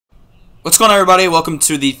What's going on, everybody? Welcome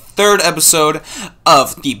to the third episode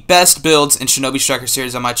of the best builds in Shinobi Striker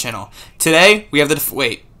series on my channel. Today, we have the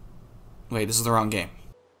wait, this is the wrong game.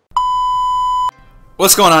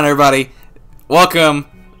 What's going on, everybody? Welcome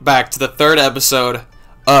back to the third episode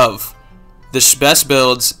of the best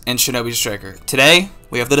builds in Shinobi Striker. Today,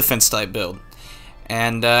 we have the defense type build.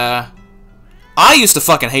 And, I used to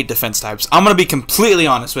fucking hate defense types. I'm gonna be completely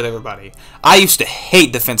honest with everybody. I used to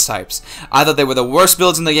hate defense types. I thought they were the worst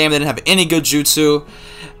builds in the game. They didn't have any good jutsu,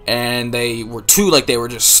 and they were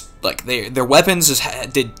their weapons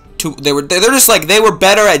just did too. They were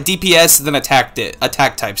better at DPS than attack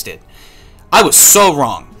types did. I was so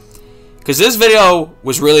wrong, because this video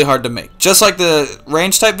was really hard to make. Just like the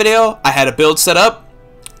range type video, I had a build set up.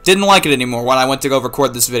 Didn't like it anymore when I went to go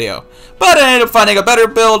record this video. But I ended up finding a better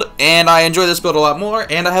build, and I enjoy this build a lot more,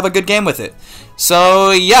 and I have a good game with it. So,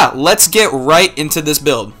 yeah, let's get right into this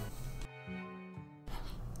build.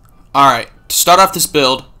 Alright, to start off this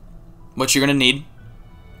build, what you're going to need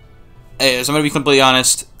is, I'm going to be completely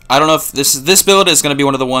honest, I don't know if this build is going to be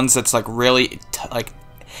one of the ones that's like really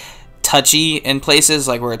touchy in places,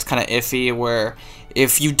 like where it's kind of iffy, where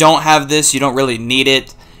if you don't have this, you don't really need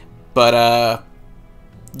it. But,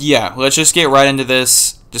 yeah, let's just get right into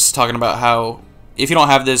this. Just talking about how if you don't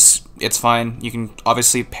have this, it's fine. You can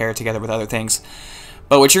obviously pair it together with other things.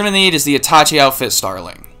 But what you're going to need is the Itachi outfit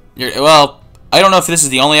Starling. Well, I don't know if this is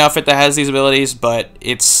the only outfit that has these abilities, but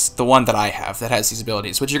it's the one that I have that has these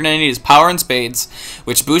abilities. What you're going to need is Power and Spades,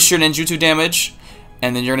 which boosts your ninjutsu damage.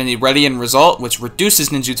 And then you're going to need Ready and Result, which reduces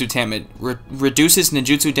ninjutsu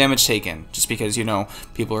damage taken. Just because, you know,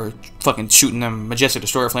 people are fucking shooting them Majestic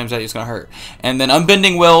Destroyer Flames at you, it's going to hurt. And then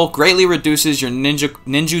Unbending Will greatly reduces your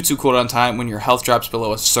ninjutsu cooldown time when your health drops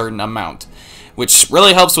below a certain amount. Which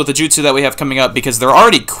really helps with the jutsu that we have coming up, because they're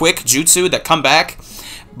already quick jutsu that come back.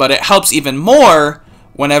 But it helps even more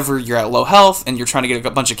whenever you're at low health and you're trying to get a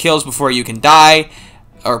bunch of kills before you can die.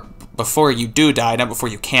 Or before you do die, not before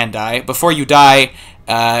you can die. Before you die,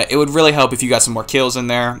 it would really help if you got some more kills in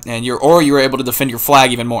there, and you were able to defend your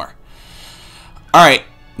flag even more. Alright,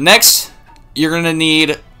 next, you're going to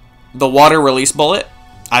need the Water Release Bullet.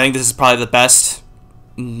 I think this is probably the best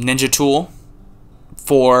ninja tool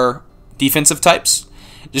for defensive types,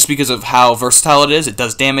 just because of how versatile it is. It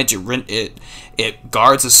does damage, it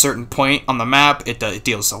guards a certain point on the map, it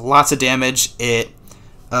deals lots of damage, it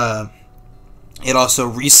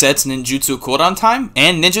also resets ninjutsu cooldown time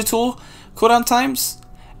and ninja tool cooldown times.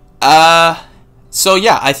 So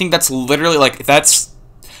yeah, I think that's literally like that's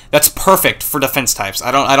perfect for defense types.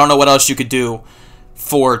 I don't know what else you could do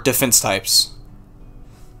for defense types.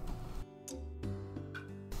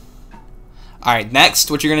 All right,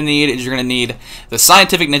 next, what you're gonna need is the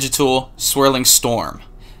scientific ninja tool Swirling Storm.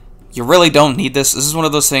 You really don't need this. This is one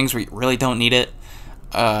of those things where you really don't need it,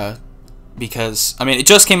 because I mean it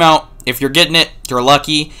just came out. If you're getting it, you're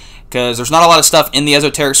lucky, because there's not a lot of stuff in the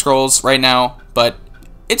esoteric scrolls right now, but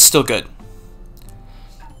it's still good.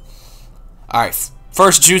 Alright,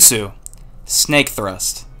 first jutsu, Snake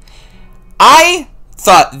Thrust. I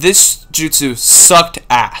thought this jutsu sucked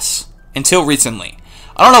ass until recently.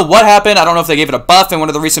 I don't know what happened, I don't know if they gave it a buff in one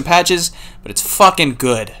of the recent patches, but it's fucking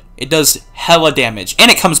good. It does hella damage, and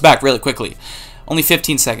it comes back really quickly. Only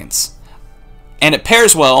 15 seconds. And it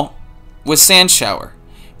pairs well with Sand Shower,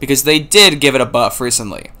 because they did give it a buff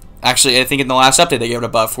recently. Actually, I think in the last update they gave it a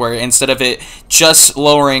buff, where instead of it just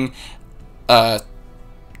lowering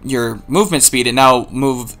your movement speed, it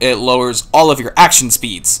lowers all of your action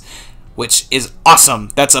speeds, which is awesome.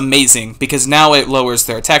 That's amazing, because now it lowers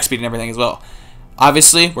their attack speed and everything as well.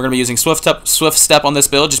 Obviously, we're going to be using Swift Step on this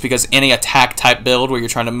build, just because any attack type build where you're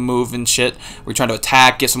trying to move and shit, where you're trying to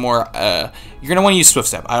attack, get some more, you're going to want to use Swift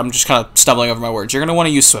Step. I'm just kind of stumbling over my words. You're going to want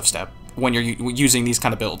to use Swift Step when you're using these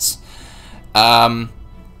kind of builds.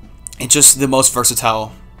 It's just the most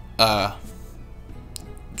versatile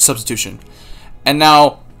substitution. And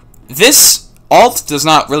now, this alt does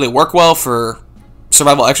not really work well for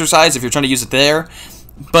survival exercise if you're trying to use it there,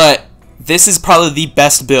 but this is probably the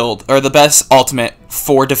best build, or the best ultimate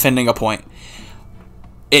for defending a point.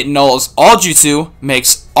 It nulls all jutsu,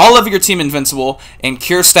 makes all of your team invincible, and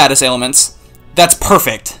cures status ailments. That's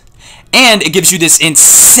perfect. And it gives you this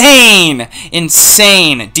insane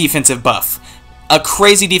defensive buff. A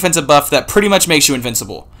crazy defensive buff that pretty much makes you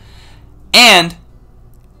invincible. And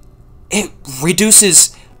it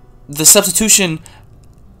reduces the substitution...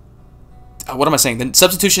 what am I saying? The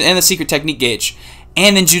substitution and the secret technique gauge.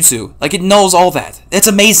 And ninjutsu. Like, it knows all that. It's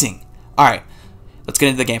amazing. Alright, let's get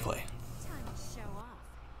into the gameplay.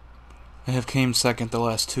 I have came second the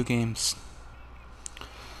last 2 games.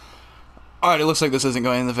 Alright, it looks like this isn't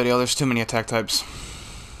going in the video. There's too many attack types.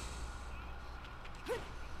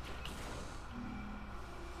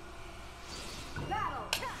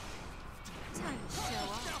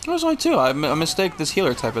 There's only 2. I mistake this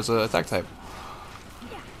healer type as a attack type.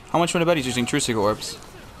 How much would I bet he's using True Secret Orbs?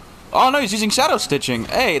 Oh no, he's using Shadow Stitching.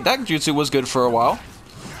 Hey, that jutsu was good for a while.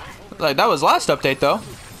 Like, that was last update, though.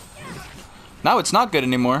 Now it's not good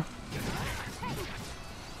anymore.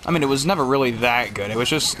 I mean, it was never really that good. It was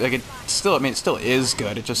just, like, it still is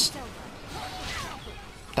good. It just...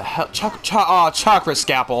 The hell? Chakra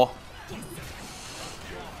Scalpel.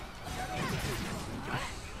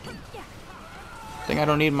 I think I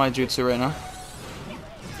don't need my jutsu right now.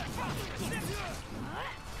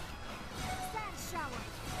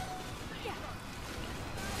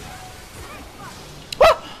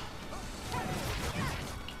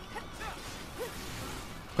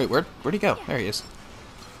 Wait, where'd he go? There he is.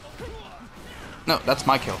 No, that's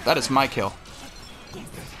my kill. That is my kill.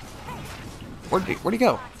 Where'd he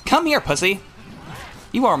go? Come here, pussy.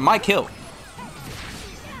 You are my kill.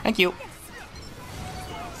 Thank you.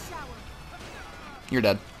 You're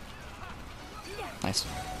dead. Nice.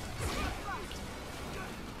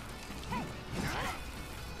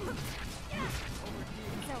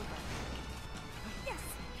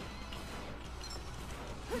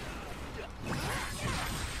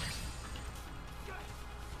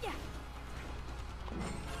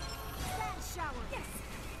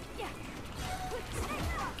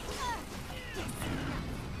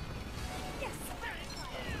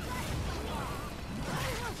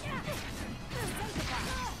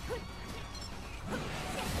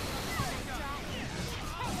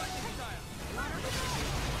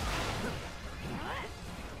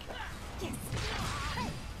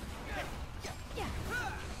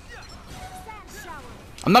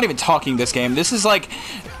 I'm not even talking this game. This is like,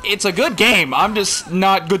 it's a good game. I'm just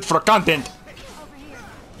not good for content.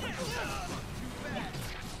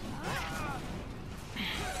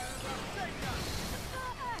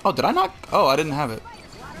 Oh, did I not? Oh, I didn't have it.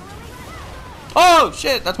 Oh,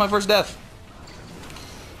 shit. That's my first death.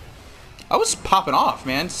 I was popping off,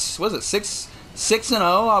 man. Was it 6-0?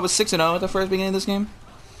 I was 6-0 at the first beginning of this game.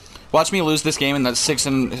 Watch me lose this game and that's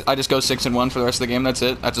I just go 6-1 for the rest of the game. That's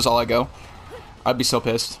it. That's just all I go. I'd be so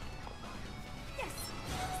pissed.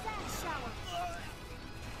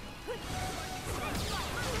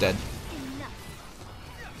 Dead.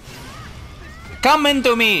 Come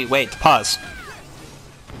into me! Wait, pause.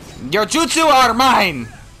 Your jutsu are mine!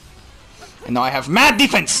 And now I have mad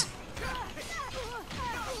defense!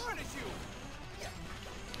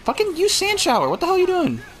 Fucking use Sand Shower. What the hell are you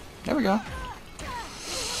doing? There we go.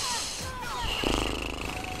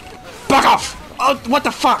 Back off! Oh, what the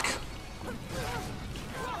fuck?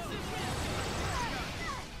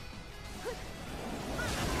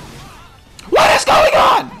 What is going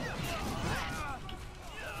on?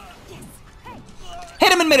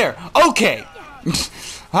 Hit him in midair. Okay.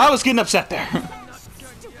 I was getting upset there.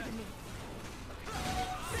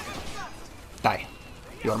 Die.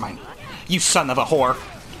 You are mine. You son of a whore.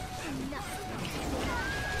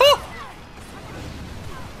 Ah!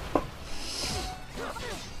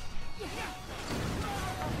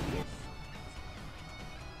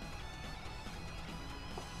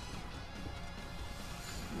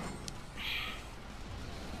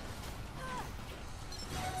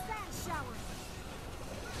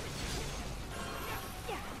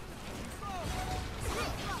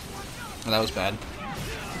 That was bad.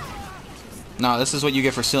 No, this is what you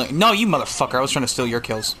get for stealing. No, you motherfucker. I was trying to steal your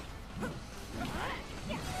kills.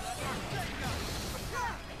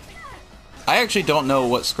 I actually don't know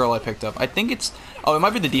what scroll I picked up. I think it's... Oh, it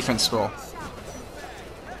might be the defense scroll.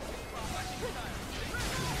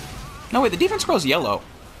 No, wait. The defense scroll is yellow.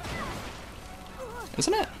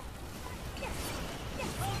 Isn't it?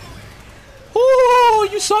 Oh,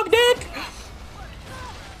 you suck dick!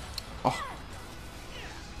 Oh.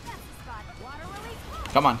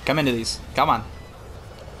 Come on, come into these. Come on.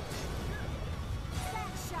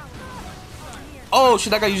 Oh,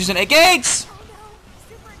 shit, that guy using 8 gates!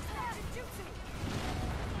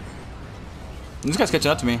 This guy's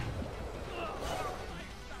catching up to me.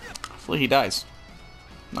 Hopefully he dies.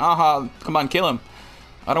 Aha, come on, kill him.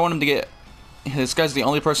 I don't want him to get... This guy's the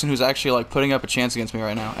only person who's actually, like, putting up a chance against me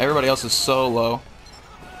right now. Everybody else is so low.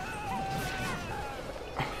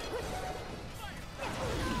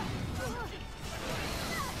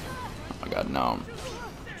 God, no.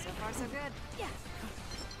 So far, so good.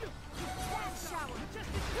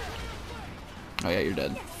 Oh yeah, you're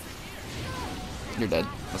dead. You're dead.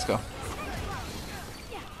 Let's go.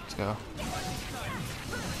 Let's go.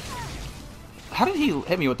 How did he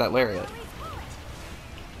hit me with that lariat?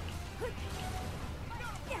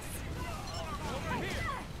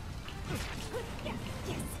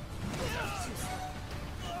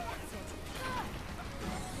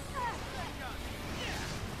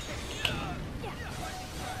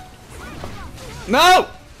 No!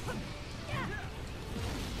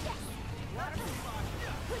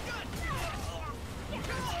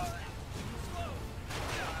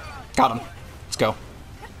 Got him. Let's go.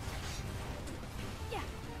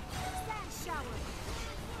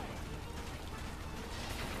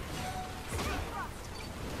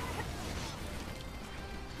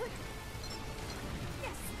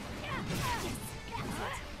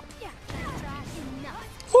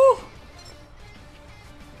 Woo!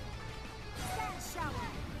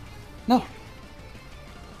 No.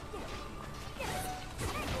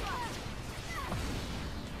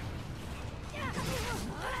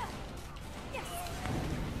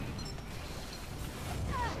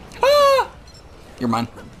 Ah! You're mine.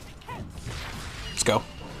 Let's go.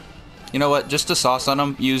 You know what? Just to sauce on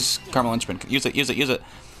them, use Karma Lynchman. Use it, use it, use it.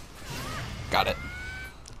 Got it.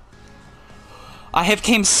 I have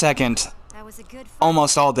came second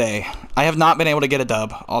almost all day. I have not been able to get a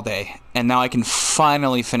dub all day, and now I can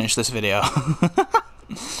finally finish this video.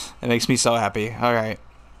 It makes me so happy. Alright.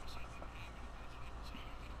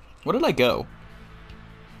 Where did I go?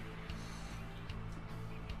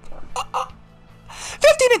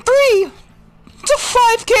 15 and 3! It's a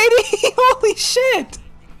 5 KD! Holy shit!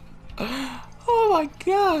 Oh my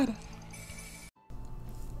god.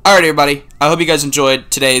 Alright everybody, I hope you guys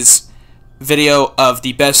enjoyed today's video of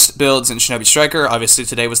the best builds in Shinobi Striker. Obviously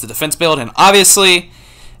today was the defense build, and obviously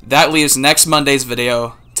that leaves next Monday's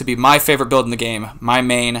video to be my favorite build in the game, my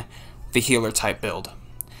main, the healer type build.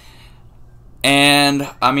 And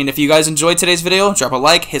I mean, if you guys enjoyed today's video, drop a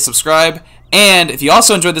like, hit subscribe, and if you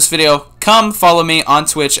also enjoyed this video, come follow me on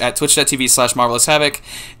Twitch at twitch.tv/marveloushavoc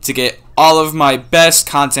to get all of my best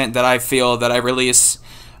content that I feel that I release.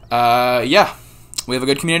 Yeah, we have a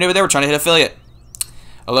good community over there. We're trying to hit affiliate.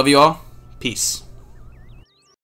 I love you all. Peace.